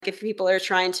if people are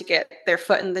trying to get their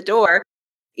foot in the door,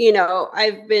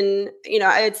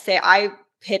 I'd say I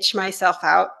pitch myself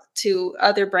out to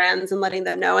other brands and letting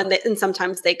them know. And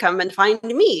sometimes they come and find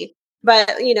me.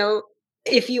 But,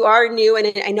 if you are new,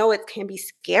 and I know it can be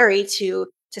scary to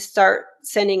start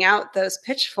sending out those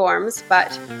pitch forms,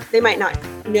 but they might not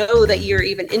know that you're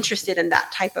even interested in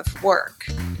that type of work.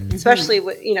 Especially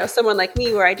with, someone like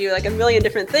me where I do like a million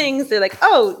different things. They're like,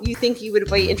 oh, you think you would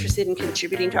be interested in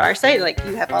contributing to our site? Like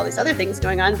you have all these other things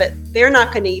going on, but they're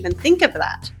not going to even think of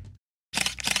that.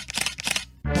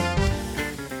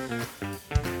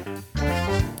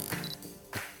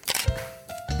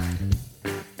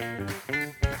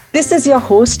 This is your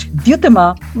host,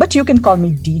 Dyutama, but you can call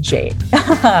me DJ.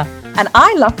 And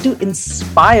I love to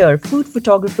inspire food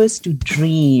photographers to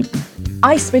dream.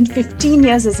 I spent 15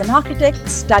 years as an architect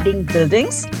studying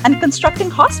buildings and constructing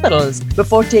hospitals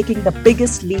before taking the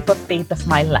biggest leap of faith of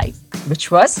my life, which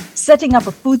was setting up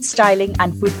a food styling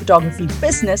and food photography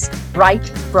business right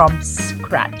from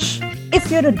scratch. If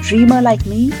you're a dreamer like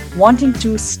me, wanting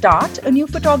to start a new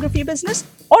photography business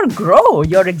or grow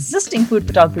your existing food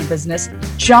photography business,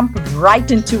 jump right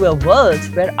into a world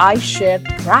where I share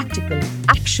practical,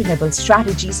 actionable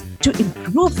strategies to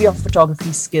improve your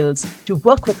photography skills, to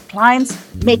work with clients,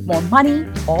 make more money,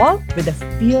 all with a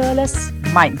fearless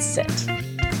mindset.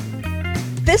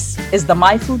 This is the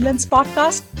My Food Lens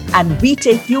podcast, and we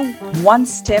take you one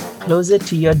step closer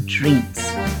to your dreams.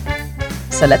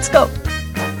 So let's go.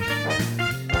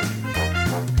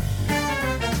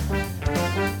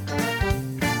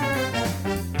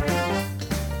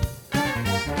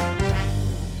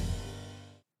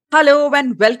 Hello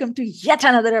and welcome to yet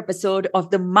another episode of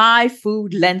the My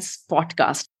Food Lens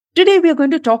podcast. Today we are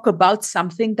going to talk about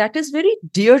something that is very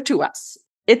dear to us.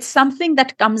 It's something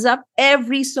that comes up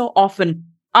every so often.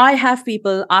 I have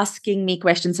people asking me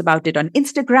questions about it on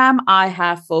Instagram. I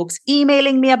have folks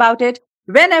emailing me about it.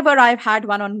 Whenever I've had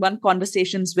one-on-one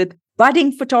conversations with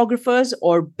budding photographers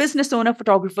or business owner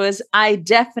photographers, I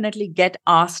definitely get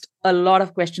asked a lot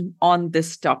of questions on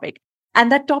this topic. And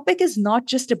that topic is not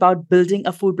just about building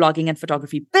a food blogging and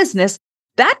photography business.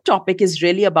 That topic is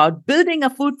really about building a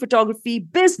food photography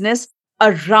business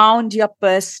around your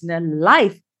personal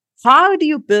life. How do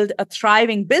you build a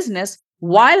thriving business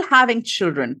while having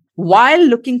children, while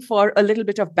looking for a little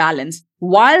bit of balance,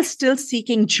 while still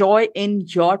seeking joy in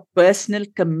your personal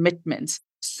commitments?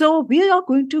 So we are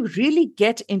going to really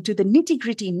get into the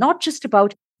nitty-gritty, not just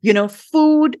about,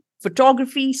 food,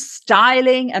 photography,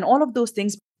 styling, and all of those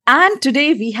things. And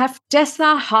today we have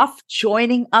Tessa Huff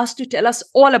joining us to tell us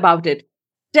all about it.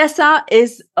 Tessa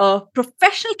is a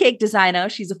professional cake designer.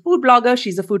 She's a food blogger.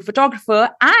 She's a food photographer,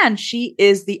 and she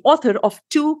is the author of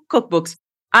 2 cookbooks.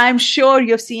 I'm sure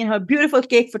you've seen her beautiful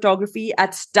cake photography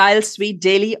at Style Sweet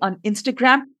Daily on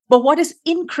Instagram. But what is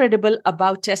incredible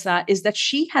about Tessa is that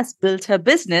she has built her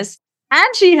business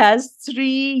and she has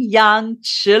 3 young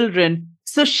children.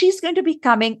 So she's going to be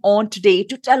coming on today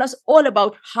to tell us all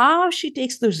about how she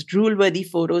takes those drool-worthy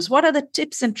photos. What are the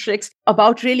tips and tricks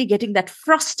about really getting that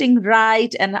frosting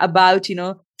right, and about,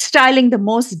 styling the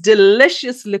most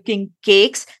delicious looking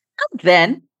cakes, and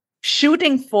then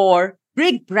shooting for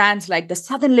big brands like the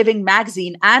Southern Living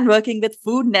magazine and working with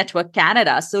Food Network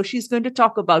Canada. So she's going to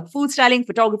talk about food styling,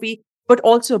 photography, but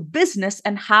also business,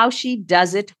 and how she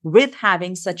does it with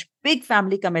having such big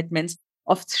family commitments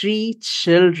of 3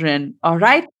 children. All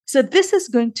right. So this is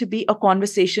going to be a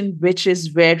conversation which is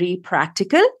very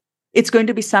practical. It's going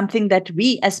to be something that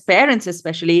we as parents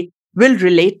especially will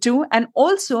relate to. And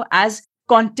also as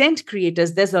content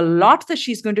creators, there's a lot that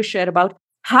she's going to share about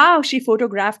how she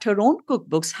photographed her own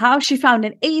cookbooks, how she found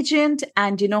an agent,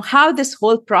 and, how this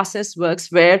whole process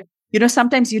works where,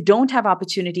 sometimes you don't have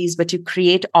opportunities, but you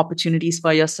create opportunities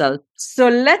for yourself. So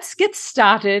let's get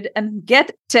started and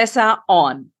get Tessa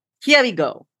on. Here we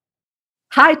go.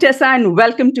 Hi, Tessa, and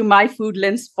welcome to My Food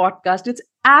Lens podcast. It's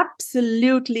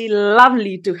absolutely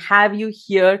lovely to have you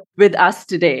here with us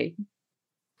today.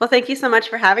 Well, thank you so much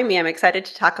for having me. I'm excited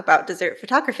to talk about dessert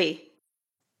photography.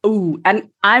 Oh, and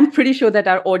I'm pretty sure that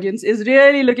our audience is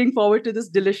really looking forward to this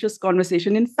delicious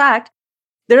conversation. In fact,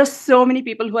 there are so many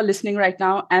people who are listening right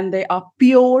now, and they are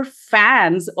pure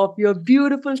fans of your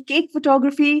beautiful cake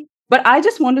photography. But I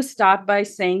just want to start by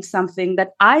saying something that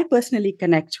I personally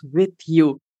connect with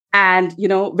you. And,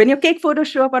 when your cake photos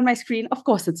show up on my screen, of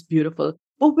course, it's beautiful.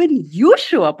 But when you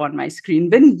show up on my screen,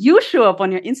 when you show up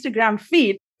on your Instagram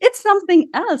feed, it's something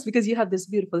else, because you have this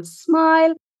beautiful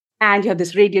smile and you have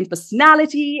this radiant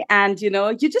personality, and,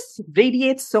 you just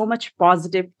radiate so much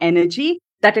positive energy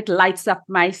that it lights up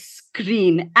my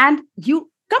screen. And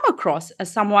you come across as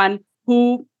someone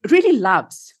who really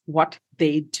loves what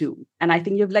they do. And I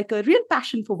think you have like a real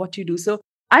passion for what you do. So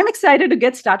I'm excited to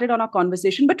get started on our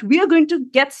conversation, but we are going to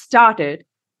get started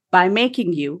by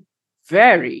making you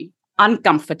very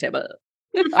uncomfortable.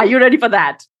 Are you ready for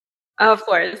that? Of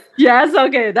course. Yes,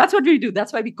 okay. That's what we do.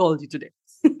 That's why we called you today.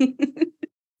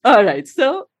 All right.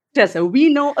 So, Tessa, we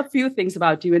know a few things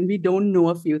about you and we don't know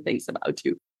a few things about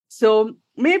you. So,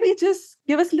 maybe just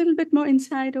give us a little bit more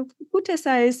insight of who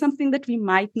Tessa is, something that we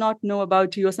might not know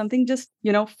about you, or something just,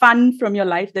 fun from your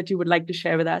life that you would like to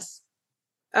share with us.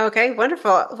 Okay,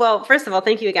 wonderful. Well, first of all,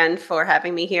 thank you again for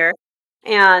having me here.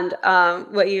 And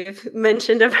what you've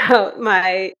mentioned about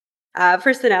my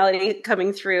personality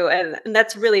coming through, and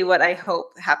that's really what I hope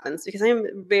happens because I'm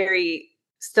very,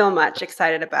 still much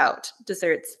excited about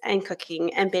desserts and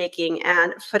cooking and baking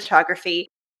and photography.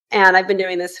 And I've been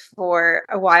doing this for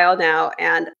a while now,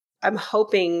 and I'm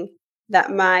hoping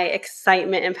that my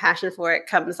excitement and passion for it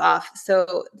comes off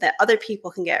so that other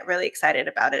people can get really excited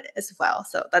about it as well.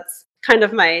 So that's kind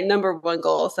of my number one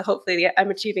goal. So hopefully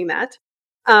I'm achieving that.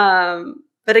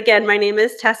 But again, my name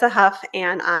is Tessa Huff,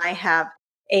 and I have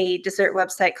a dessert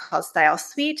website called Style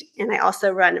Suite, and I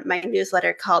also run my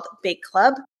newsletter called Bake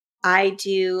Club. I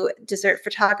do dessert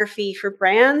photography for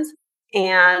brands,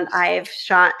 and I've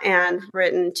shot and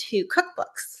written 2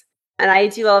 cookbooks. And I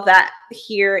do all of that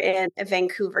here in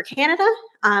Vancouver, Canada.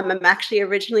 I'm actually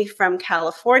originally from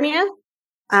California,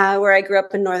 where I grew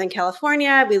up in Northern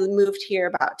California. We moved here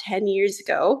about 10 years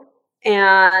ago.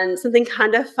 And something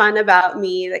kind of fun about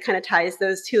me that kind of ties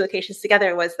those 2 locations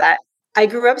together was that I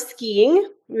grew up skiing.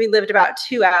 We lived about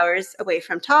 2 hours away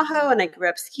from Tahoe, and I grew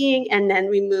up skiing. And then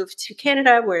we moved to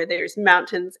Canada, where there's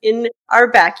mountains in our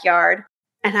backyard.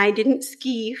 And I didn't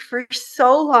ski for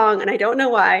so long, and I don't know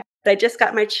why, but I just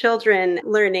got my children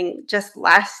learning just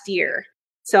last year.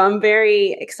 So I'm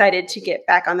very excited to get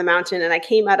back on the mountain. And I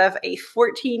came out of a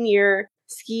 14-year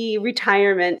ski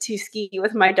retirement to ski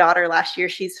with my daughter last year.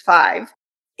 She's 5.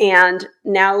 And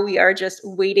now we are just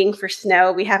waiting for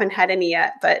snow. We haven't had any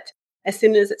yet, but as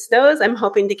soon as it snows, I'm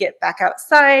hoping to get back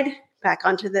outside, back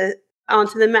onto the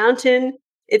mountain.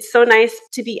 It's so nice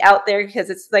to be out there because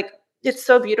it's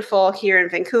so beautiful here in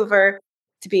Vancouver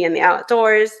to be in the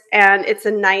outdoors. And it's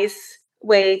a nice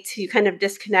way to kind of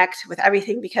disconnect with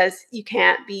everything because you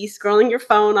can't be scrolling your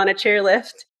phone on a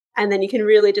chairlift. And then you can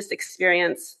really just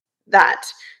experience that,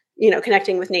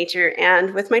 connecting with nature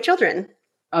and with my children.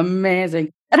 Amazing.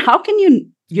 And how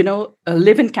can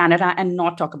live in Canada and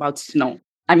not talk about snow?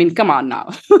 I mean, come on now.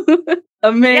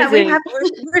 Amazing. Yeah,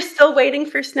 we're still waiting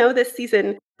for snow this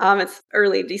season. It's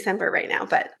early December right now,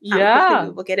 but hopefully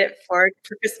we will get it for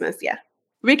Christmas. Yeah.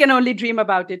 We can only dream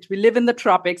about it. We live in the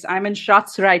tropics. I'm in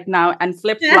shorts right now and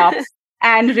flip-flops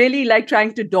and really like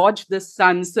trying to dodge the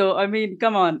sun. So, I mean,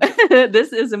 come on.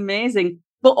 This is amazing.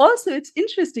 But also it's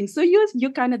interesting. So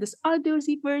you're kind of this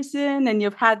outdoorsy person and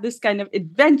you've had this kind of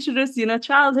adventurous,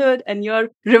 childhood, and you're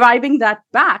reviving that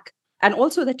back. And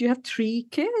also that you have 3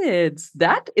 kids.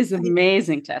 That is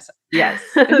amazing, Tessa. Yes.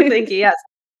 Thank you. Yes.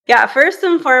 Yeah. First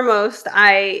and foremost,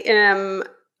 I am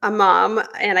a mom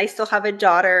and I still have a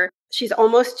daughter. She's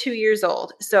almost 2 years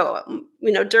old. So,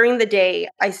 during the day,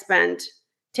 I spend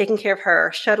taking care of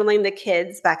her, shuttling the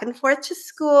kids back and forth to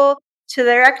school, to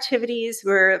their activities.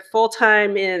 We're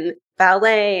full-time in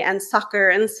ballet and soccer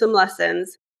and swim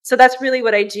lessons. So that's really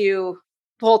what I do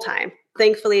full-time.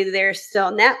 Thankfully, there's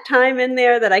still nap time in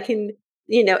there that I can,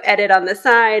 edit on the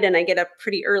side, and I get up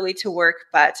pretty early to work,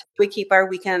 but we keep our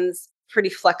weekends pretty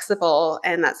flexible.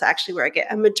 And that's actually where I get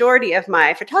a majority of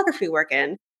my photography work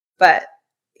in. But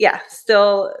yeah,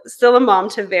 still a mom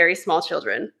to very small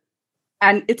children.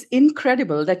 And it's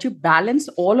incredible that you balance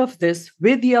all of this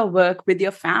with your work, with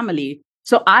your family.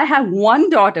 So I have 1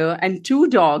 daughter and 2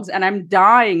 dogs, and I'm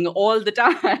dying all the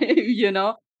time,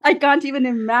 I can't even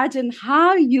imagine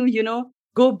how you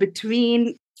go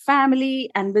between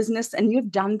family and business, and you've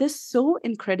done this so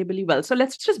incredibly well. So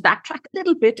let's just backtrack a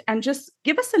little bit and just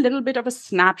give us a little bit of a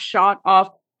snapshot of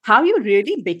how you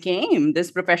really became this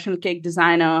professional cake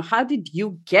designer. How did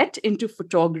you get into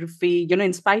photography,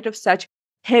 in spite of such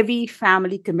heavy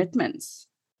family commitments?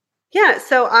 Yeah,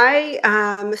 so I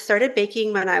started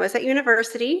baking when I was at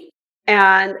university,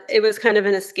 and it was kind of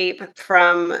an escape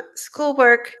from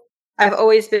schoolwork. I've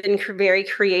always been very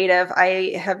creative.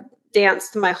 I have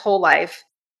danced my whole life,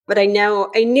 but I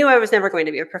knew I was never going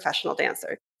to be a professional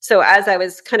dancer. So as I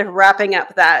was kind of wrapping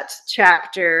up that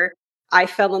chapter, I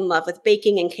fell in love with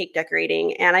baking and cake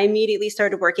decorating, and I immediately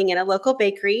started working in a local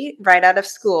bakery right out of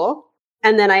school.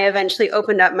 And then I eventually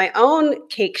opened up my own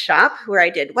cake shop where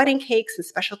I did wedding cakes and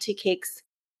specialty cakes.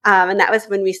 And that was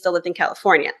when we still lived in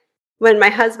California. When my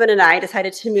husband and I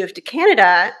decided to move to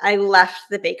Canada, I left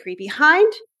the bakery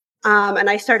behind And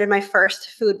I started my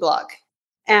first food blog.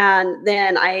 And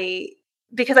then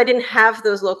because I didn't have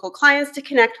those local clients to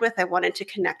connect with, I wanted to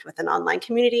connect with an online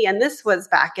community. And this was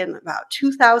back in about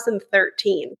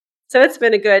 2013. So it's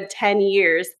been a good 10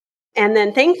 years. And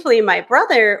then thankfully, my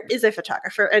brother is a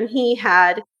photographer and he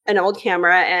had an old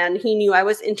camera and he knew I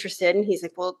was interested. And he's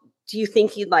like, well, do you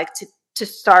think you'd like to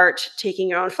start taking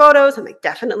your own photos? I'm like,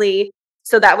 definitely.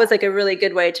 So that was like a really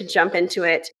good way to jump into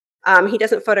it. He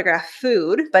doesn't photograph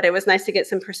food, but it was nice to get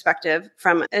some perspective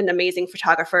from an amazing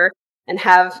photographer and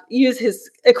use his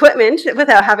equipment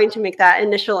without having to make that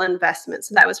initial investment.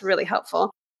 So that was really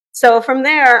helpful. So from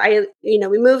there,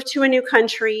 we moved to a new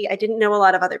country. I didn't know a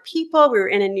lot of other people. We were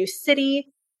in a new city.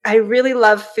 I really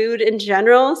love food in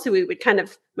general. So we would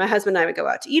my husband and I would go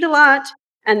out to eat a lot.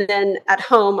 And then at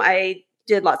home, I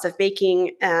did lots of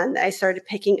baking and I started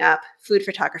picking up food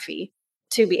photography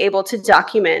to be able to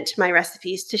document my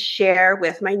recipes to share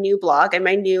with my new blog and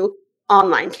my new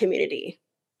online community.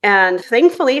 And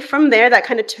thankfully, from there, that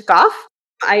kind of took off.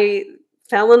 I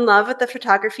fell in love with the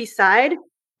photography side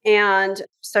and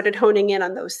started honing in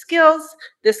on those skills.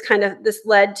 This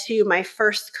led to my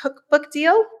first cookbook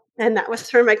deal. And that was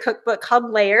for my cookbook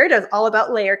called Layered. It was all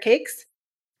about layer cakes.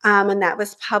 And that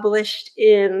was published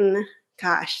in,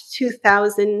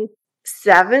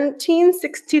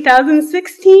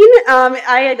 2016.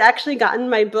 I had actually gotten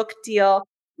my book deal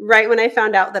right when I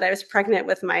found out that I was pregnant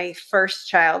with my first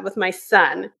child, with my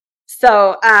son.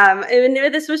 So and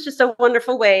this was just a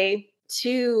wonderful way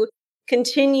to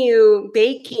continue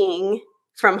baking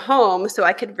from home so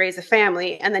I could raise a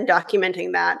family and then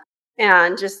documenting that.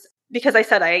 And just because I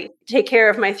said I take care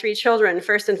of my 3 children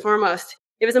first and foremost,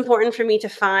 it was important for me to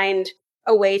find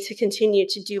a way to continue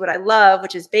to do what I love,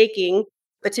 which is baking,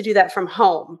 but to do that from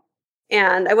home.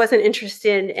 And I wasn't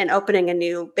interested in opening a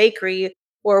new bakery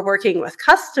or working with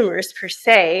customers per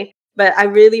se, but I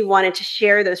really wanted to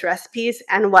share those recipes.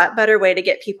 And what better way to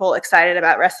get people excited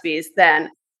about recipes than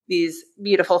these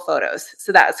beautiful photos?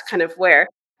 So that's kind of where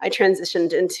I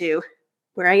transitioned into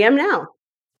where I am now.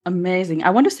 Amazing.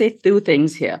 I want to say 2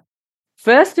 things here.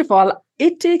 First of all,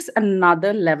 it takes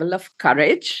another level of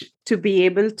courage to be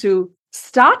able to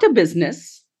start a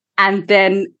business and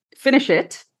then finish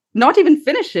it, not even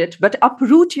finish it, but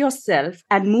uproot yourself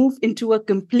and move into a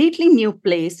completely new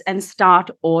place and start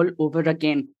all over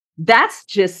again. That's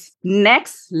just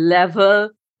next level,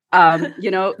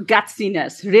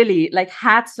 gutsiness, really, like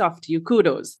hats off to you,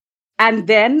 kudos. And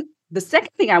then the second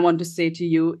thing I want to say to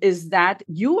you is that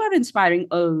you are inspiring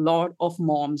a lot of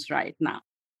moms right now.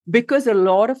 Because a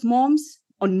lot of moms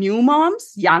or new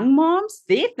moms, young moms,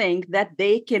 they think that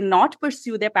they cannot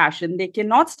pursue their passion. They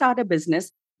cannot start a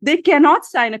business. They cannot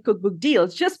sign a cookbook deal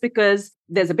just because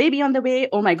there's a baby on the way.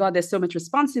 Oh my God, there's so much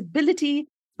responsibility.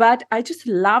 But I just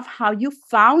love how you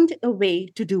found a way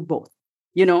to do both.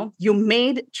 You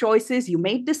made choices, you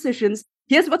made decisions.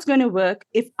 Here's what's going to work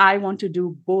if I want to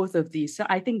do both of these. So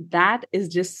I think that is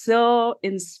just so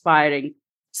inspiring.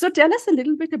 So tell us a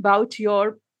little bit about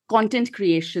your content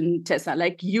creation, Tessa.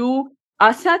 Like, you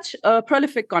are such a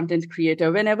prolific content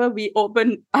creator. Whenever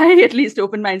I at least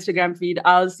open my Instagram feed,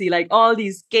 I'll see like all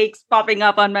these cakes popping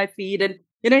up on my feed. And,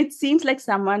 it seems like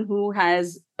someone who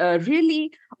has a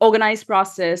really organized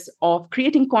process of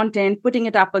creating content, putting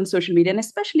it up on social media, and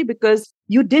especially because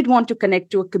you did want to connect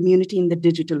to a community in the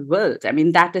digital world. I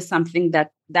mean, that is something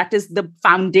that is the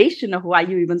foundation of why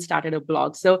you even started a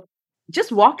blog. So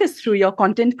just walk us through your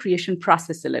content creation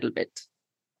process a little bit.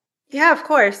 Yeah, of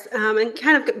course. And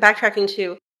kind of backtracking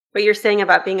to what you're saying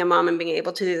about being a mom and being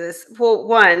able to do this. Well,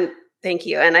 one, thank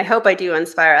you. And I hope I do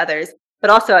inspire others. But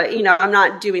also, I'm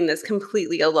not doing this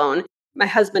completely alone. My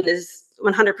husband is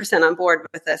 100% on board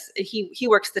with this. He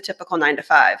works the typical 9 to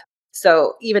 5.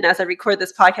 So even as I record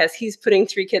this podcast, he's putting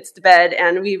 3 kids to bed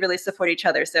and we really support each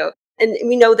other. So, and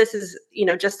we know this is,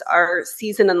 just our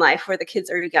season in life where the kids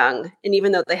are young. And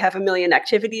even though they have a million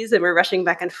activities and we're rushing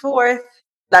back and forth,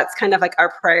 that's kind of like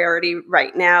our priority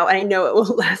right now. And I know it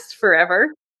won't last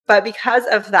forever. But because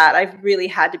of that, I've really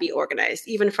had to be organized,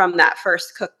 even from that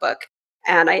first cookbook.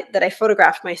 And I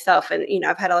photographed myself. And,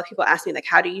 I've had a lot of people ask me, like,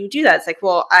 how do you do that? It's like,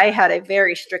 well, I had a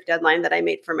very strict deadline that I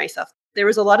made for myself. There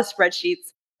was a lot of spreadsheets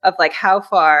of like how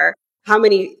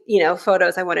many,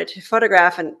 photos I wanted to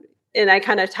photograph. And I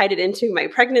kind of tied it into my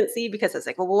pregnancy because I was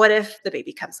like, well, what if the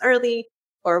baby comes early?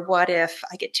 Or what if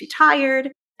I get too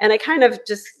tired? And I kind of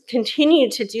just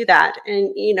continued to do that and,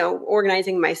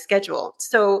 organizing my schedule.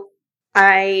 So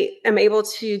I am able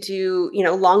to do,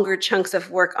 longer chunks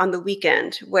of work on the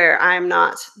weekend where I'm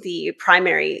not the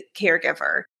primary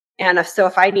caregiver. And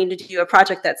if I need to do a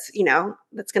project that's,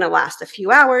 that's going to last a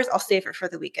few hours, I'll save it for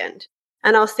the weekend.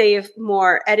 and I'll save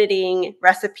more editing,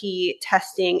 recipe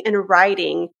testing, and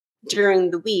writing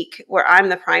during the week where I'm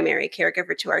the primary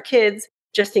caregiver to our kids,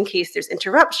 just in case there's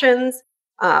interruptions.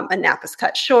 A nap is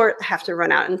cut short, I have to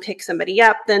run out and pick somebody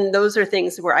up. Then those are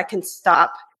things where I can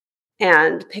stop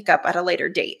and pick up at a later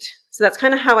date. So that's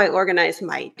kind of how I organize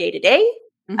my day to day.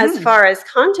 As far as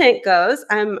content goes,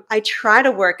 I try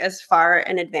to work as far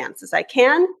in advance as I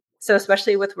can. So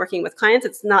especially with working with clients,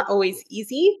 it's not always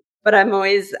easy, but I'm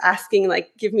always asking, like,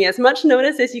 give me as much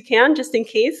notice as you can, just in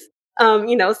case,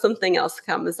 something else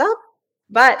comes up.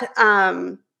 But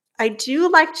I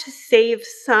do like to save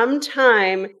some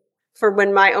time for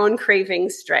when my own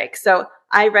cravings strike. So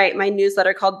I write my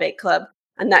newsletter called Bake Club,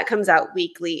 and that comes out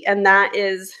weekly. And that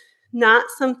is not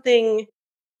something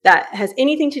that has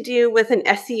anything to do with an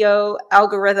SEO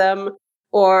algorithm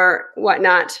or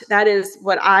whatnot. That is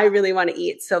what I really want to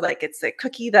eat. So like, it's a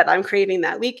cookie that I'm craving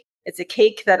that week. It's a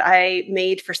cake that I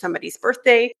made for somebody's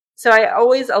birthday. So I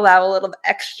always allow a little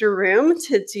extra room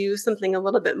to do something a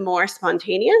little bit more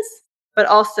spontaneous, but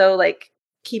also like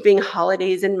keeping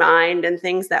holidays in mind and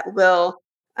things that will,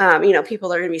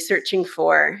 people are going to be searching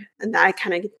for. And I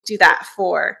kind of do that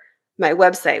for my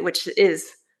website, which is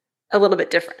a little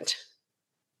bit different.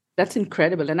 That's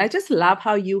incredible. And I just love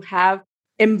how you have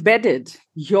embedded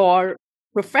your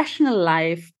professional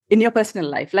life in your personal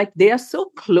life. Like they are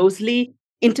so closely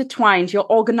intertwined.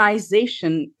 Your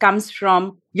organization comes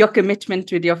from your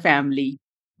commitment with your family.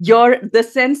 The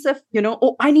sense of,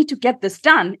 oh, I need to get this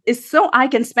done is so I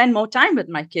can spend more time with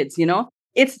my kids,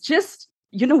 It's just,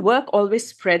 work always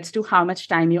spreads to how much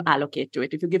time you allocate to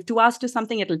it. If you give 2 hours to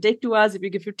something, it'll take 2 hours. If you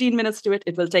give 15 minutes to it,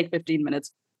 it will take 15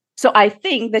 minutes. So I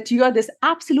think that you are this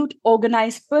absolute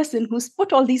organized person who's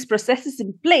put all these processes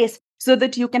in place so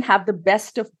that you can have the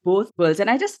best of both worlds. And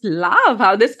I just love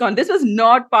how this was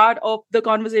not part of the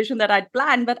conversation that I'd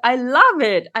planned, but I love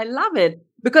it. I love it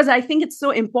because I think it's so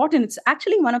important. It's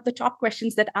actually one of the top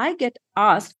questions that I get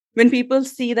asked when people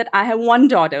see that I have one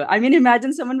daughter. I mean,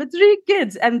 imagine someone with 3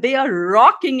 kids and they are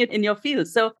rocking it in your field.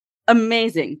 So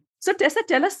amazing. So Tessa,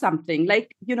 tell us something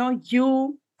like,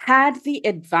 you had the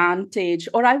advantage,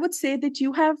 or I would say that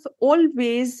you have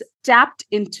always tapped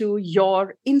into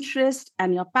your interest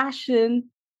and your passion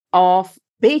of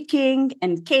baking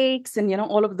and cakes and,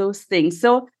 all of those things.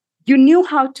 So you knew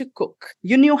how to cook,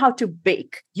 you knew how to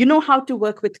bake, you know how to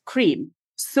work with cream.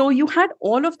 So you had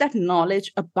all of that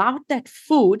knowledge about that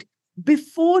food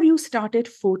before you started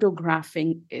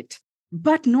photographing it.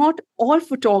 But not all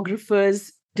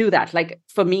photographers do that. Like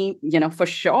for me, for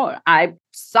sure, I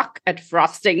suck at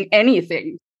frosting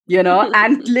anything,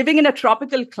 and living in a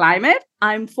tropical climate,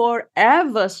 I'm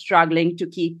forever struggling to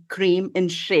keep cream in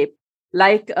shape.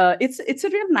 Like it's a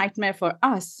real nightmare for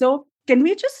us. So can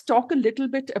we just talk a little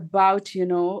bit about,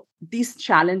 these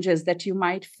challenges that you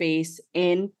might face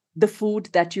in the food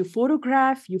that you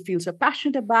photograph, you feel so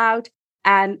passionate about?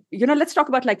 And, let's talk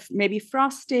about like maybe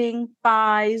frosting,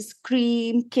 pies,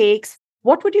 cream, cakes.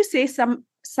 What would you say some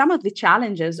of the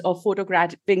challenges of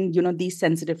photographing, these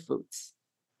sensitive foods?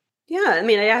 Yeah, I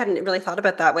mean, I hadn't really thought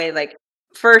about it that way. Like,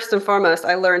 first and foremost,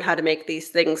 I learned how to make these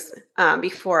things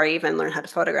before I even learned how to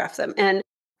photograph them. And,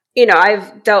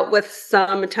 I've dealt with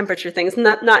some temperature things,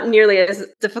 not nearly as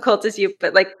difficult as you,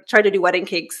 but like trying to do wedding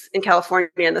cakes in California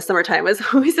in the summertime was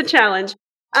always a challenge.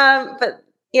 But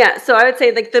yeah, so I would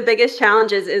say like the biggest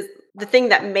challenges is the thing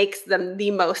that makes them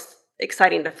the most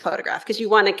exciting to photograph, because you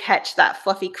want to catch that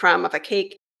fluffy crumb of a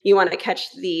cake. You want to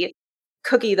catch the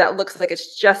cookie that looks like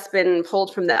it's just been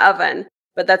pulled from the oven,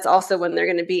 but that's also when they're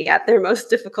going to be at their most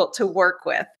difficult to work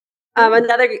with.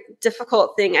 Another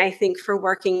difficult thing, I think, for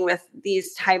working with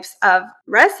these types of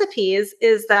recipes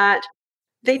is that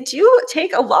they do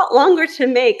take a lot longer to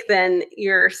make than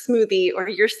your smoothie or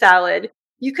your salad.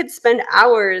 You could spend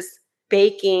hours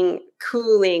baking,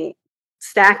 cooling,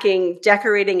 stacking,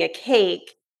 decorating a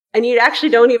cake, and you actually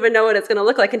don't even know what it's going to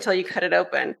look like until you cut it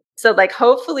open. So like,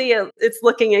 hopefully it's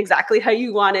looking exactly how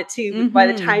you want it to by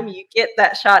the time you get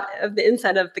that shot of the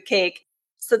inside of the cake.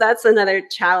 So that's another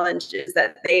challenge, is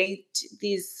that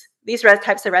these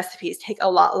types of recipes take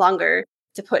a lot longer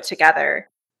to put together.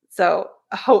 So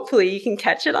hopefully you can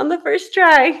catch it on the first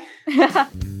try.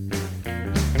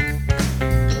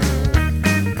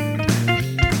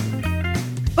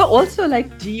 But also,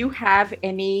 like, do you have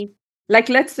any, like,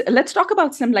 let's talk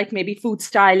about some like maybe food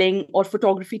styling or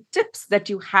photography tips that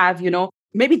you have,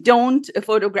 maybe don't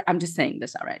photograph. I'm just saying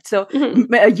this. All right. So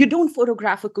you don't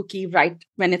photograph a cookie right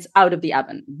when it's out of the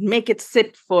oven. Make it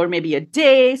sit for maybe a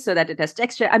day so that it has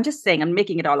texture. I'm just saying, I'm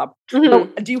making it all up. So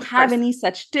do you have any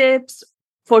such tips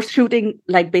for shooting,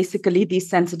 like basically these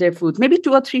sensitive foods? Maybe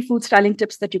 2 or 3 food styling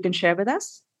tips that you can share with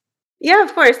us? Yeah,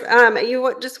 of course.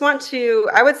 Just want to,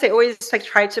 I would say, always like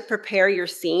try to prepare your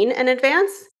scene in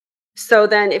advance. So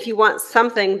then, if you want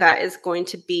something that is going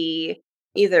to be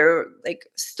either like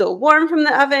still warm from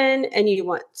the oven and you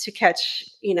want to catch,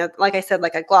 like I said,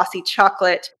 like a glossy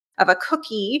chocolate of a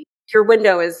cookie, your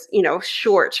window is,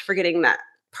 short for getting that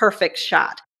perfect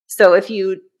shot. So if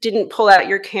you didn't pull out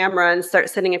your camera and start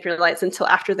setting up your lights until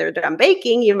after they're done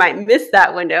baking, you might miss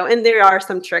that window. And there are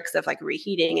some tricks of like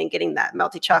reheating and getting that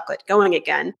melty chocolate going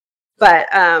again. But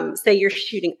say you're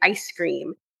shooting ice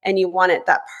cream and you want it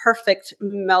that perfect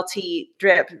melty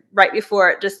drip right before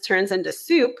it just turns into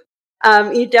soup,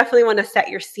 you definitely want to set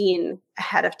your scene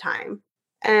ahead of time.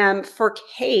 For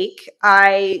cake,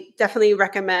 I definitely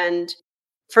recommend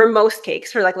for most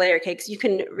cakes, for like layer cakes, you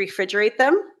can refrigerate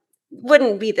them.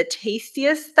 Wouldn't be the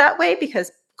tastiest that way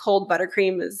because cold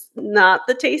buttercream is not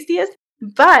the tastiest,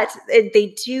 but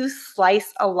they do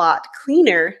slice a lot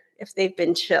cleaner if they've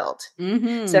been chilled. So if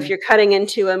Mm-hmm. you're cutting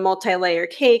into a multi-layer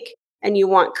cake and you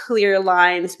want clear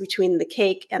lines between the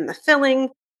cake and the filling,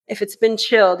 if it's been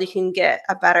chilled, you can get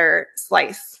a better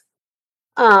slice.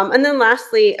 And then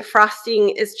lastly, frosting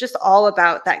is just all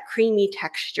about that creamy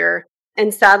texture.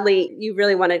 And sadly, you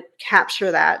really want to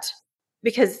capture that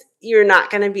because you're not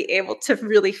going to be able to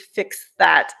really fix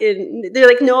that. They're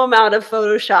like no amount of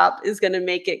Photoshop is going to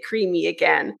make it creamy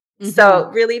again. So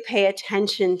Mm-hmm. really pay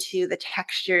attention to the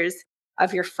textures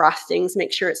of your frostings.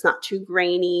 Make sure it's not too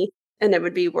grainy, and it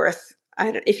would be worth.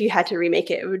 If you had to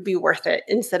remake it, it would be worth it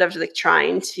instead of like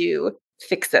trying to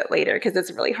fix it later because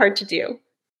it's really hard to do.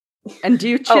 And do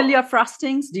you chill Oh, your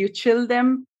frostings? Do you chill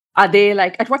them? Are they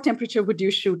like, at what temperature would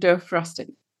you shoot a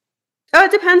frosting? Oh,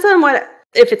 it depends on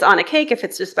if it's on a cake, if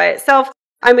it's just by itself.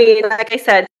 I mean, like I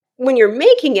said, when you're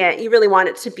making it, you really want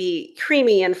it to be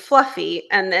creamy and fluffy.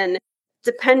 And then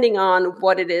depending on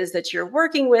what it is that you're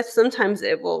working with, sometimes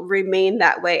it will remain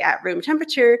that way at room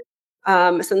temperature.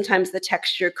 Sometimes the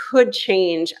texture could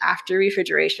change after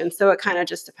refrigeration. So it kind of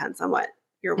just depends on what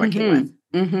you're working with.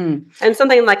 Mm-hmm. Mm-hmm. And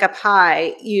something like a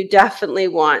pie, you definitely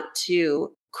want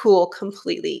to cool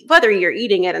completely, whether you're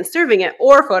eating it and serving it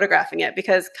or photographing it,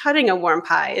 because cutting a warm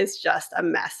pie is just a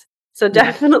mess. So Yeah.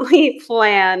 definitely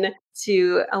plan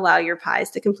to allow your pies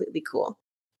to completely cool.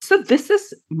 So this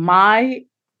is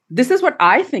what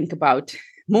I think about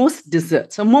most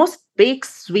desserts. So most baked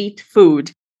sweet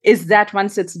food is that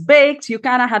once it's baked, you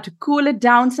kind of have to cool it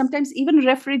down, sometimes even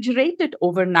refrigerate it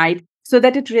overnight so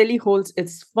that it really holds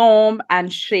its form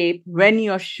and shape when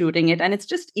you're shooting it. And it's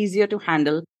just easier to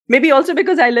handle. Maybe also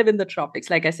because I live in the tropics.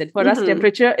 Like I said, for us, Hmm.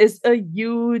 temperature is a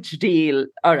huge deal.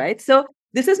 All right. So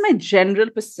this is my general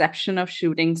perception of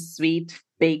shooting sweet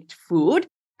baked food,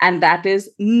 and that is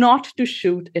not to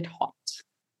shoot it hot.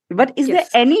 But is there Yes.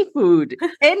 any food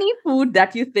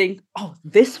that you think, oh,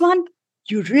 this one,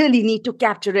 you really need to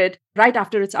capture it right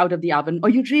after it's out of the oven, or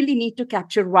you really need to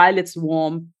capture while it's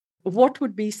warm? What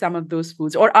would be some of those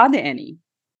foods, or are there any?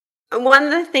 One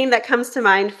of the thing that comes to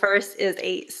mind first is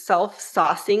a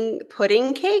self-saucing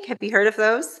pudding cake. Have you heard of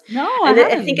those? No, I And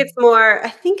haven't. I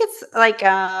think it's like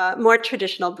a more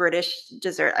traditional British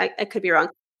dessert. I could be wrong.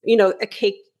 A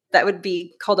cake that would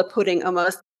be called a pudding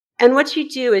almost. And what you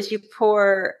do is you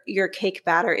pour your cake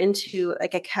batter into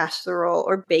like a casserole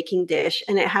or baking dish,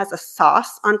 and it has a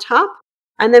sauce on top.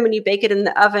 And then when you bake it in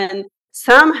the oven,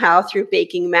 somehow through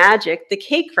baking magic, the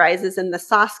cake rises and the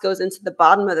sauce goes into the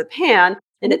bottom of the pan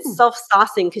and it's Ooh.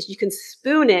 self-saucing because you can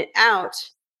spoon it out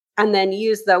and then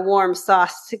use the warm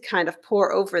sauce to kind of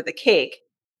pour over the cake.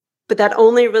 But that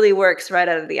only really works right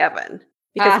out of the oven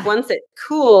because Ah, once it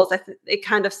cools, it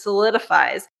kind of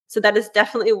solidifies. So that is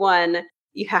definitely one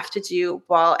you have to do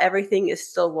while everything is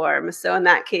still warm. So in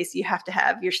that case, you have to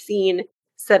have your scene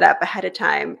set up ahead of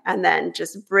time and then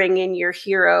just bring in your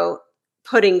hero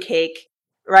pudding cake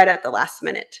right at the last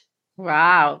minute.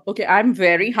 wow. Okay, I'm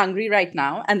very hungry right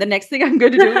now. And the next thing I'm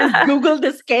going to do is Google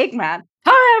this cake, man.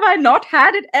 How have I not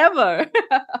had it ever?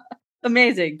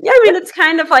 Amazing. Yeah, I mean, But it's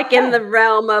kind of like in yeah. the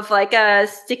realm of like a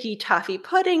sticky toffee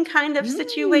pudding kind of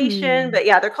situation, Mm. but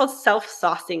yeah, they're called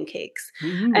self-saucing cakes.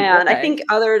 Ooh, And I okay. think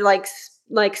other like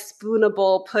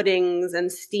spoonable puddings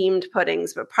and steamed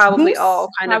puddings, but probably Mousse? all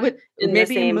kind I of would in the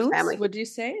maybe a same mousse, family. would you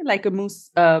say? Like a mousse,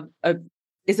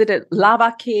 is it a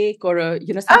lava cake or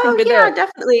something Oh with yeah, a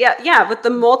definitely. Yeah, yeah, with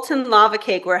the molten lava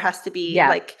cake where it has to be yeah.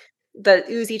 like the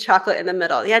oozy chocolate in the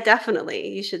middle. Yeah,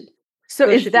 definitely. So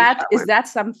Those should be shot is warm. that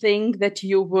something that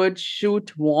you would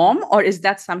shoot warm, or is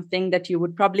that something that you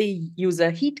would probably use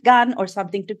a heat gun or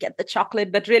something to get the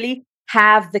chocolate, but really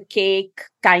have the cake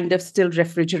kind of still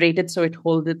refrigerated so it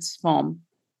holds its form?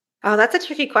 Oh, that's a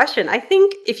tricky question. I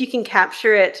think if you can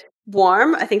capture it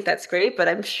warm, I think that's great, but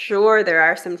I'm sure there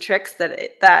are some tricks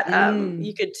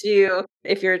you could do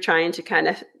if you're trying to kind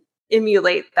of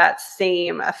emulate that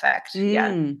same effect. Yeah.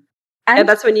 Mm. And And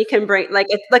that's when you can bring like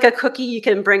it's like a cookie, you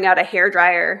can bring out a hair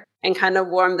dryer and kind of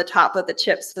warm the top of the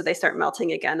chips so they start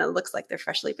melting again. And it looks like they're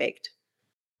freshly baked.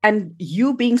 And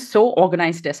you being so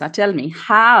organized, Tessa, tell me,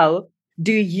 how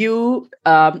do you,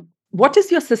 what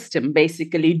is your system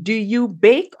basically? Do you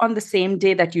bake on the same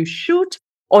day that you shoot,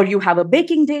 or you have a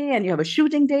baking day and you have a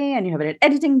shooting day and you have an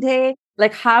editing day?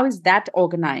 Like, how is that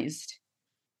organized?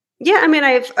 Yeah, I mean,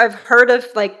 I've heard of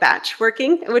like batch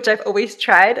working, which I've always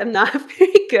tried. I'm not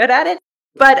very good at it.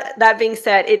 But that being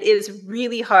said, it is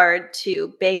really hard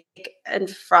to bake and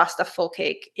frost a full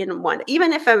cake in one.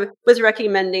 Even if I was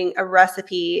recommending a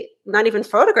recipe, not even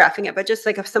photographing it, but just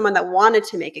like if someone that wanted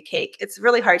to make a cake, it's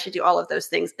really hard to do all of those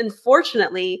things.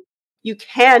 Unfortunately, you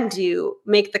can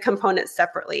make the components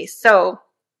separately. So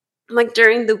like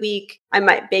during the week, I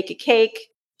might bake a cake,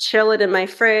 chill it in my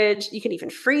fridge. You can even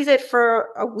freeze it for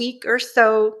a week or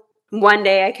so. One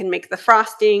day I can make the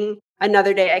frosting.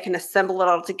 Another day I can assemble it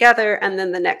all together. And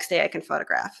then the next day I can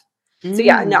photograph. So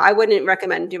yeah, no, Mm, I wouldn't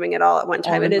recommend doing it all at one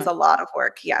time. all It in is one. a lot of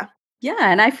work. Yeah. Yeah.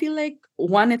 And I feel like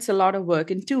one, it's a lot of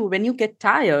work. And two, when you get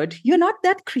tired, you're not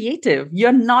that creative.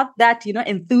 You're not that,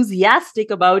 enthusiastic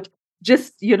about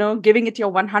just, giving it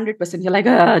your 100%. You're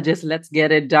like, just let's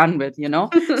get it done with.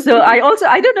 So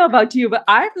I don't know about you, but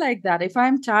I'm like that. If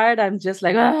I'm tired, I'm just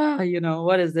like,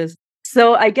 what is this?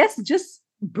 So I guess just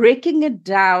breaking it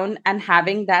down and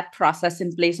having that process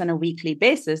in place on a weekly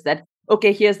basis that,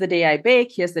 okay, here's the day I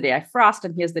bake, here's the day I frost,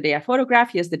 and here's the day I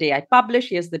photograph, here's the day I publish,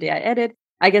 here's the day I edit.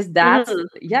 I guess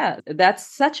Mhm. that's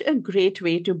such a great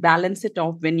way to balance it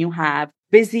off when you have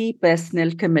busy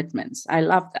personal commitments. I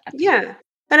love that. Yeah.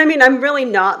 And I mean, I'm really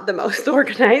not the most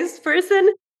organized person,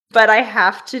 but I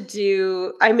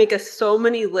make so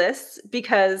many lists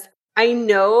because I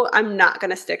know I'm not going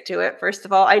to stick to it. First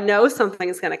of all, I know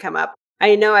something's going to come up.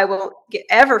 I know I won't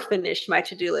ever finish my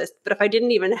to-do list, but if I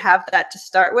didn't even have that to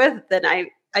start with, then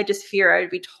I just fear I would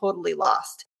be totally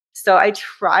lost. So I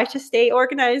try to stay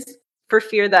organized for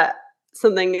fear that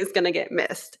something is going to get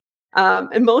missed.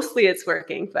 And mostly it's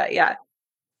working, but yeah,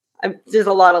 there's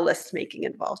a lot of list making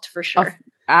involved for Of sure.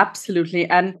 absolutely.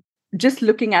 And just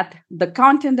looking at the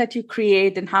content that you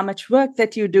create and how much work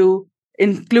that you do,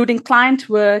 including client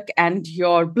work and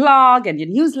your blog and your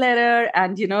newsletter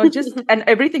and just and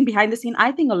everything behind the scene.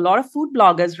 I think a lot of food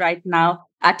bloggers right now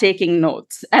are taking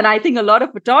notes. And I think a lot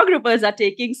of photographers are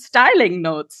taking styling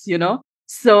notes.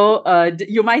 So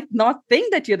you might not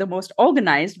think that you're the most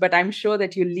organized, but I'm sure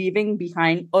that you're leaving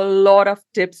behind a lot of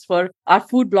tips for our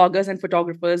food bloggers and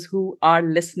photographers who are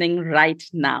listening right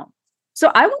now. So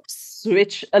I want to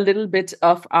switch a little bit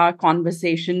of our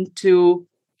conversation to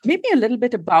maybe a little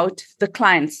bit about the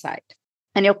client side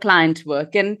and your client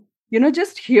work. And,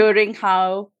 just hearing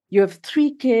how you have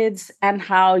 3 kids and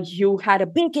how you had a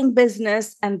baking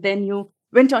business and then you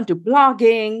went on to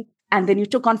blogging and then you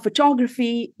took on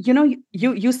photography.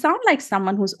 You sound like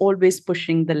someone who's always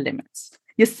pushing the limits.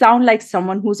 You sound like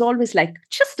someone who's always like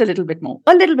just a little bit more,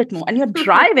 and you're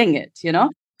driving it.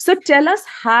 So tell us,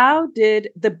 how did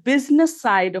the business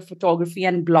side of photography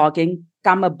and blogging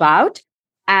come about?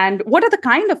 And what are the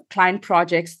kind of client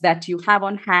projects that you have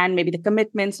on hand, maybe the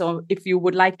commitments, or if you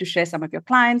would like to share some of your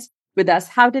clients with us,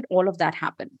 how did all of that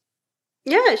happen?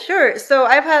 Yeah, sure. So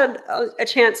I've had a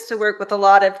chance to work with a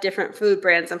lot of different food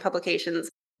brands and publications.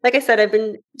 Like I said, I've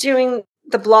been doing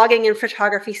the blogging and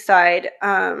photography side.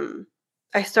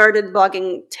 I started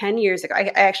blogging 10 years ago.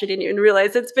 I actually didn't even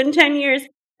realize it's been 10 years.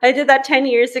 I did that 10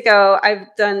 years ago. I've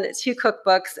done 2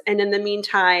 cookbooks. And in the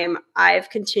meantime, I've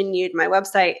continued my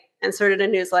website and started a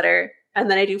newsletter. And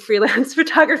then I do freelance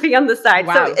photography on the side.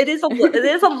 So Wow. it is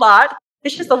a lot.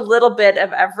 It's just a little bit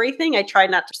of everything. I try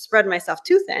not to spread myself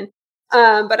too thin.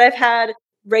 But I've had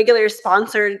regular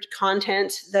sponsored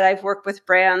content that I've worked with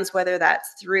brands, whether that's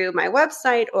through my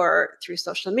website or through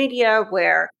social media,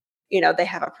 where, they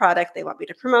have a product they want me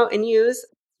to promote and use.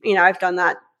 I've done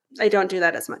that. I don't do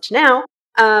that as much now,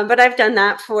 but I've done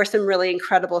that for some really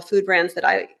incredible food brands that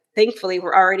I thankfully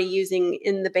were already using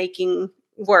in the baking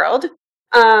world.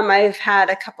 I've had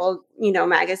a couple,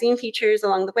 magazine features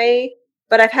along the way.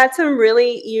 But I've had some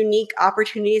really unique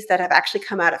opportunities that have actually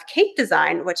come out of cake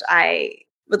design, which I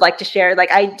would like to share.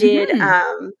 Like I did,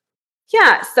 Hmm.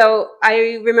 yeah. So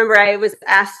I remember I was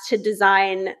asked to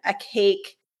design a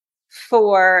cake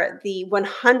for the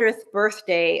 100th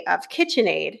birthday of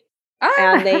KitchenAid.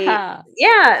 And Ah,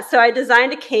 so I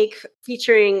designed a cake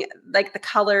featuring like the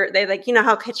color. They like,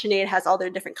 how KitchenAid has all their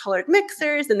different colored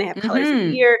mixers and they have colors of the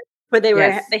hmm. year, but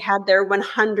Yes. they had their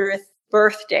 100th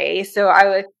birthday. So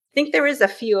I think there was a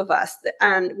few of us,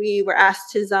 and we were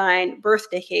asked to design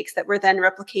birthday cakes that were then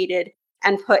replicated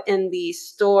and put in the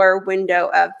store window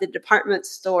of the department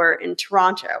store in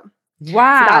Toronto. So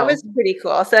that Wow. was pretty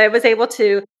cool. So I was able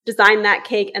to design that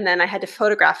cake, and then I had to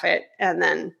photograph it and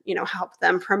then, help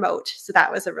them promote. So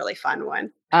that was a really fun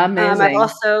one. I've Amazing.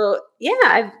 also,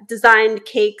 I've designed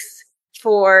cakes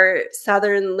for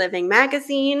Southern Living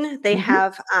magazine. They Mm-hmm.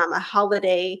 have a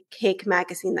holiday cake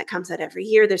magazine that comes out every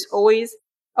year. There's always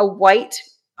a white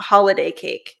holiday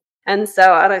cake. And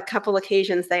so on a couple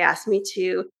occasions, they asked me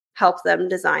to help them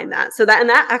design that. And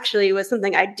that actually was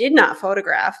something I did not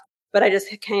photograph, but I just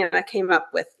kind of came up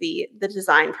with the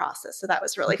design process. So that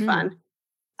was really fun.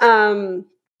 Mm-hmm. Um,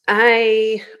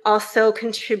 I also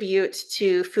contribute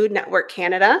to Food Network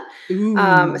Canada. So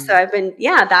Ooh.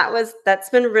 that's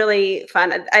been really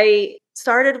fun. I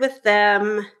started with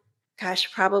them,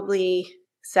 gosh, probably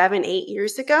 7, 8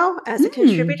 years ago as a Mm.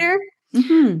 contributor,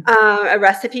 Mm-hmm. a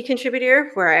recipe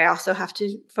contributor where I also have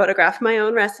to photograph my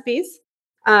own recipes.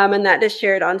 And that is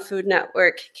shared on Food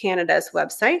Network Canada's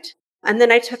website. And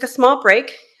then I took a small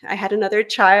break. I had another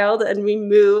child and we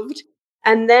moved.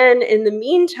 And then in the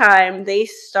meantime, they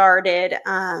started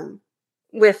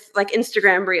with like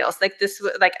Instagram reels. Like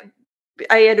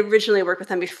I had originally worked with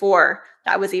them before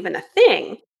that was even a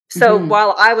thing. So Mm-hmm.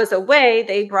 while I was away,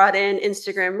 they brought in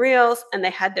Instagram reels and they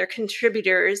had their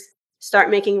contributors start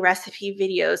making recipe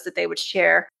videos that they would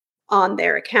share on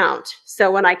their account.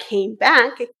 So when I came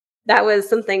back, that was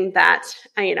something that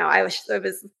I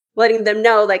was letting them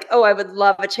know, like, oh, I would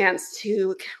love a chance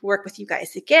to work with you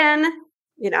guys again.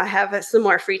 I have some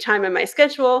more free time in my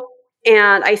schedule,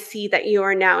 and I see that you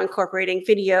are now incorporating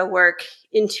video work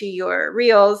into your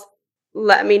reels.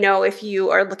 Let me know if you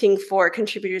are looking for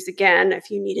contributors again, if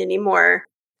you need any more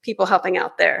people helping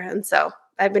out there. And so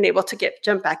I've been able to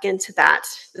jump back into that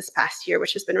this past year,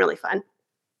 which has been really fun.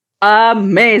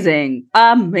 Amazing.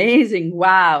 Amazing.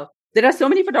 Wow. There are so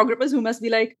many photographers who must be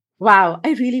like, wow,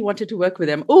 I really wanted to work with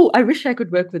them. Oh, I wish I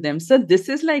could work with them. So this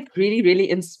is like really, really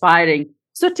inspiring.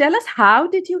 So tell us, how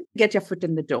did you get your foot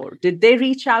in the door? Did they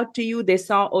reach out to you? They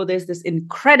saw, oh, there's this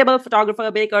incredible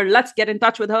photographer, Baker. Let's get in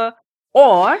touch with her.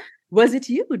 Or was it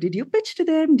you? Did you pitch to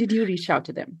them? Did you reach out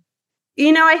to them?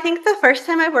 I think the first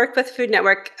time I worked with Food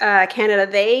Network Canada,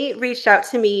 they reached out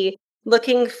to me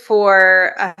looking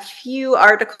for a few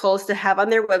articles to have on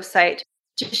their website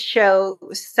to show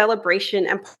celebration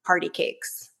and party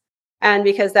cakes. And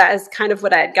because that is kind of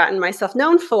what I had gotten myself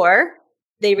known for,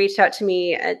 they reached out to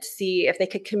me to see if they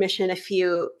could commission a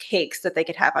few cakes that they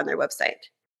could have on their website.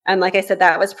 And like I said,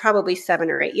 that was probably 7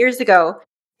 or 8 years ago.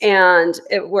 And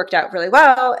it worked out really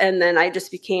well. And then I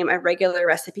just became a regular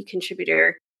recipe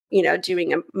contributor,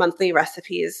 doing monthly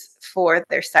recipes for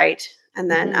their site.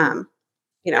 And then, Mhm.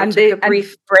 And took a they and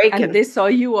brief break. and And they saw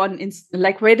you on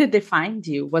like, where did they find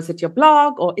you? Was it your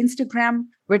blog or Instagram?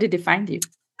 Where did they find you?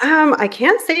 I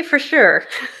can't say for sure.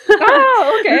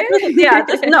 Oh, okay.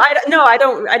 No, I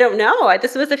don't know.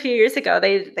 This was a few years ago.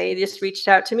 They just reached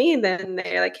out to me, and then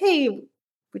they're like, "Hey,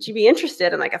 would you be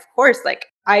interested?" And like, of course, like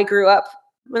I grew up,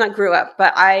 well, not grew up,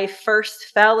 but I first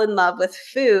fell in love with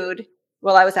food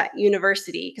while I was at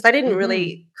university because I didn't Hmm.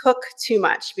 really cook too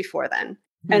much before then.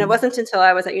 And it Hmm. wasn't until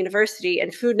I was at university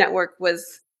and Food Network was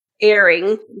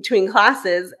airing between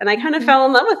classes, and I kind of fell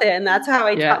in love with it, and that's how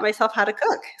I taught Yeah. myself how to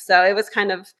cook. So it was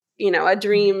kind of, a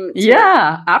dream to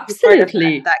Yeah, be part of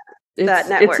absolutely. that It's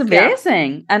network. Yeah.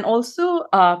 amazing. And also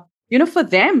for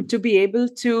them to be able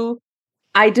to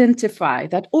identify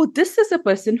that, oh, this is a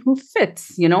person who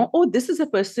fits, oh, this is a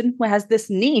person who has this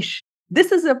niche.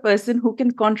 This is a person who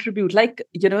can contribute. Like,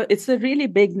 it's a really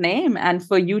big name. And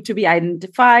for you to be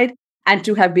identified and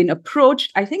to have been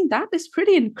approached, I think that is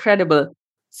pretty incredible.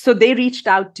 So they reached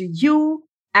out to you.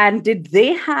 And did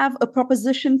they have a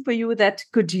proposition for you that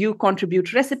could you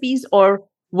contribute recipes, or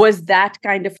was that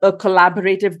kind of a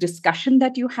collaborative discussion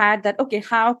that you had that, okay,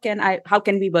 how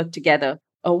can we work together?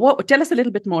 Tell us a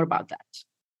little bit more about that.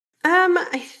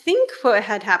 I think what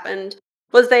had happened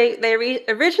was they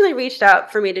originally reached out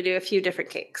for me to do a few different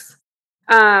cakes,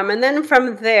 and then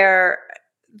from there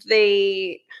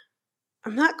they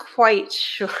I'm not quite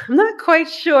sure. I'm not quite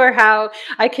sure how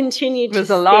I continued It to was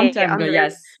a long stay time on ago, their.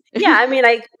 yes. Yeah, I mean,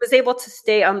 I was able to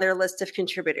stay on their list of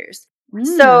contributors.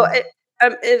 So Mm.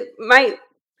 it might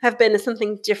have been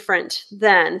something different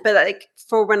then, but like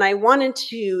for when I wanted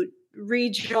to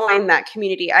rejoin that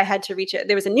community, I had to reach it.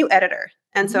 There was a new editor,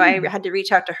 and so I Mm. had to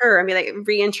reach out to her and be like,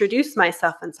 reintroduce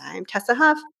myself and say, I'm Tessa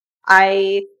Huff.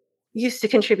 I used to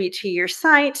contribute to your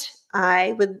site.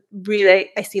 I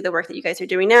see the work that you guys are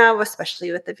doing now,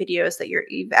 especially with the videos that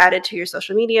you've added to your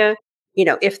social media.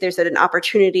 If there's an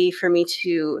opportunity for me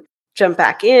to jump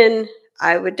back in,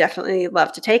 I would definitely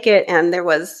love to take it. And there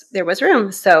was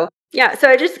room. So yeah,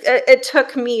 so it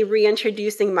took me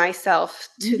reintroducing myself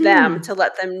to them Mhm. to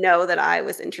let them know that I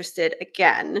was interested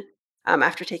again,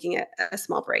 after taking a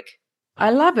small break.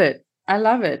 I love it. I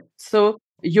love it. So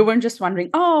you weren't just wondering,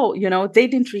 oh, they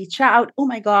didn't reach out. Oh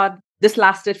my God, this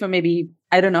lasted for maybe,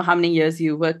 I don't know how many years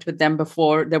you worked with them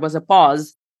before there was a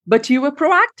pause, but you were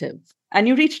proactive and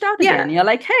you reached out again. Yeah. You're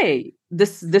like, hey,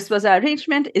 this was our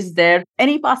arrangement. Is there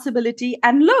any possibility?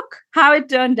 And look how it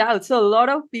turned out. So a lot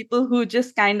of people who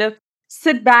just kind of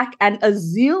sit back and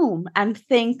assume and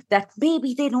think that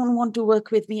maybe they don't want to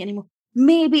work with me anymore.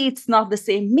 Maybe it's not the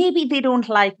same. Maybe they don't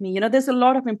like me. There's a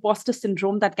lot of imposter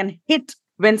syndrome that can hit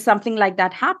when something like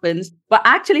that happens. But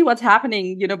actually, what's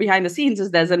happening, behind the scenes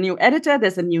is there's a new editor,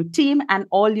 there's a new team, and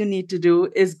all you need to do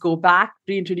is go back,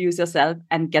 reintroduce yourself,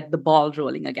 and get the ball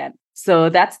rolling again. So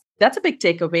that's a big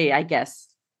takeaway, I guess.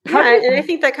 How do Yeah, you? and I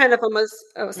think that kind of almost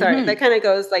that Mhm. kind of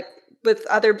goes like with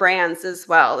other brands as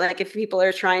well. Like if people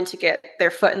are trying to get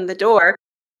their foot in the door,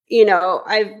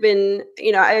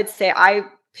 I'd say I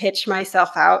pitch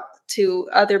myself out to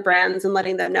other brands and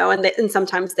letting them know, and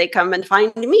sometimes they come and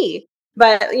find me.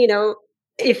 But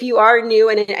if you are new,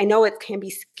 and I know it can be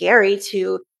scary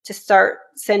to start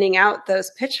sending out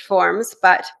those pitch forms,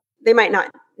 but they might not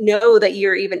know that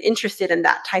you're even interested in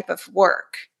that type of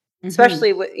work. Mhm.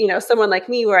 Especially with someone like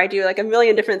me, where I do like a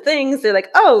million different things. They're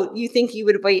like, oh, you think you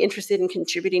would be interested in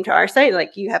contributing to our site,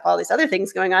 like you have all these other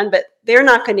things going on, but they're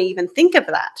not going to even think of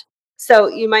that. So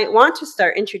you might want to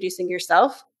start introducing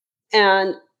yourself,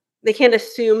 and they can't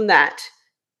assume that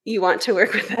you want to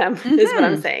work with them, is what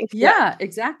I'm Mhm. saying. Yeah. Yeah,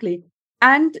 exactly.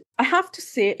 And I have to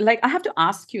say, like, I have to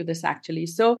ask you this actually.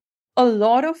 So, a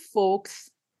lot of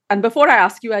folks, and before I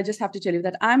ask you, I just have to tell you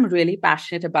that I'm really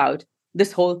passionate about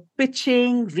this whole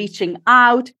pitching, reaching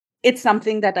out. It's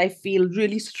something that I feel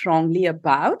really strongly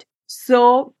about.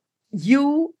 So,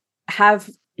 you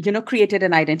have, created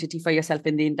an identity for yourself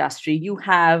in the industry. You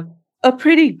have a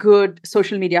pretty good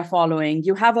social media following.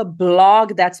 You have a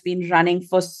blog that's been running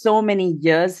for so many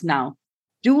years now.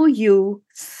 Do you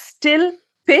still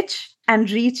pitch and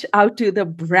reach out to the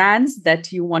brands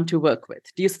that you want to work with?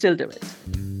 Do you still do it?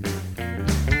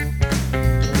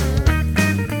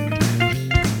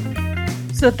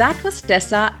 So that was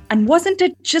Tessa. And wasn't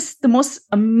it just the most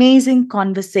amazing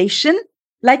conversation?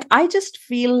 Like, I just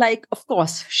feel like, of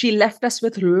course, she left us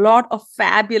with a lot of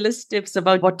fabulous tips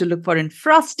about what to look for in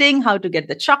frosting, how to get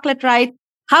the chocolate right,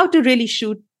 how to really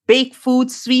shoot baked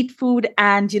food, sweet food,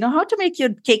 and, how to make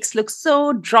your cakes look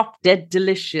so drop dead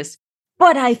delicious.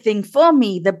 But I think for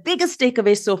me, the biggest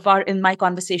takeaway so far in my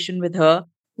conversation with her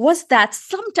was that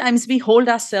sometimes we hold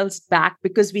ourselves back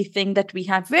because we think that we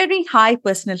have very high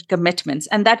personal commitments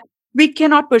and that we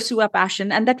cannot pursue our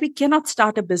passion and that we cannot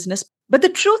start a business. But the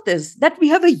truth is that we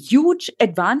have a huge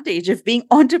advantage of being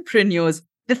entrepreneurs.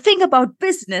 The thing about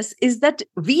business is that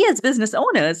we as business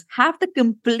owners have the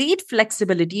complete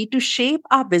flexibility to shape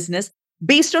our business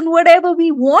based on whatever we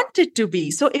want it to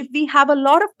be. So if we have a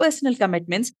lot of personal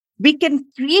commitments, we can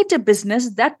create a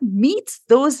business that meets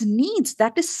those needs,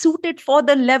 that is suited for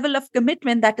the level of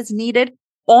commitment that is needed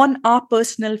on our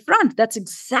personal front. That's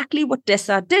exactly what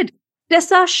Tessa did.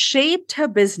 Tessa shaped her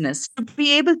business to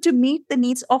be able to meet the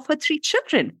needs of her three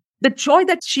children. The joy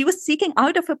that she was seeking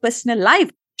out of her personal life,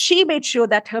 she made sure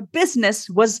that her business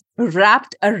was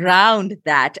wrapped around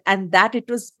that and that it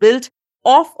was built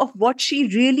off of what she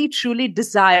really truly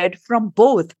desired from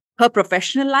both her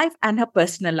professional life and her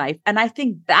personal life. And I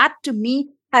think that to me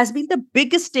has been the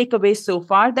biggest takeaway so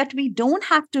far, that we don't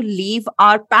have to leave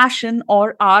our passion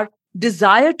or our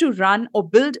desire to run or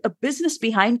build a business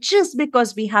behind just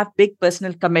because we have big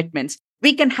personal commitments.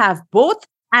 We can have both.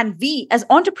 And we as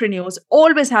entrepreneurs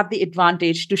always have the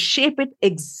advantage to shape it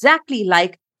exactly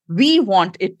like we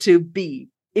want it to be.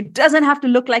 It doesn't have to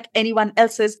look like anyone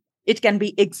else's. It can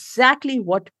be exactly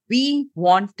what we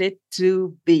want it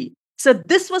to be. So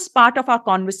this was part of our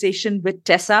conversation with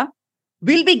Tessa.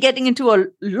 We'll be getting into a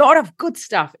lot of good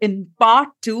stuff in part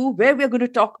 2, where we're going to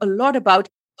talk a lot about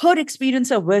her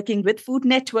experience of working with Food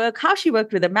Network, how she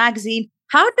worked with a magazine,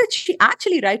 how did she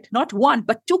actually write not one,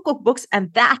 but 2 cookbooks,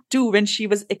 and that too when she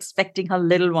was expecting her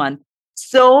little one.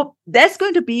 So there's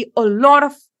going to be a lot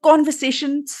of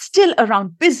conversation still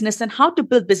around business and how to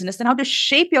build business and how to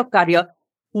shape your career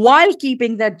while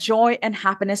keeping that joy and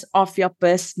happiness of your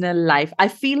personal life. I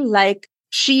feel like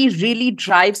she really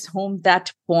drives home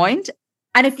that point.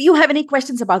 And if you have any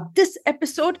questions about this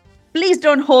episode, please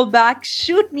don't hold back.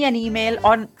 Shoot me an email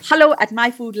on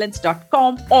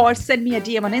hello@myfoodlens.com or send me a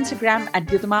DM on Instagram at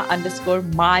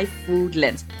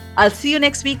Gudama_myfoodlens. I'll see you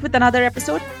next week with another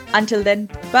episode. Until then,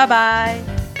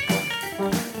 bye-bye.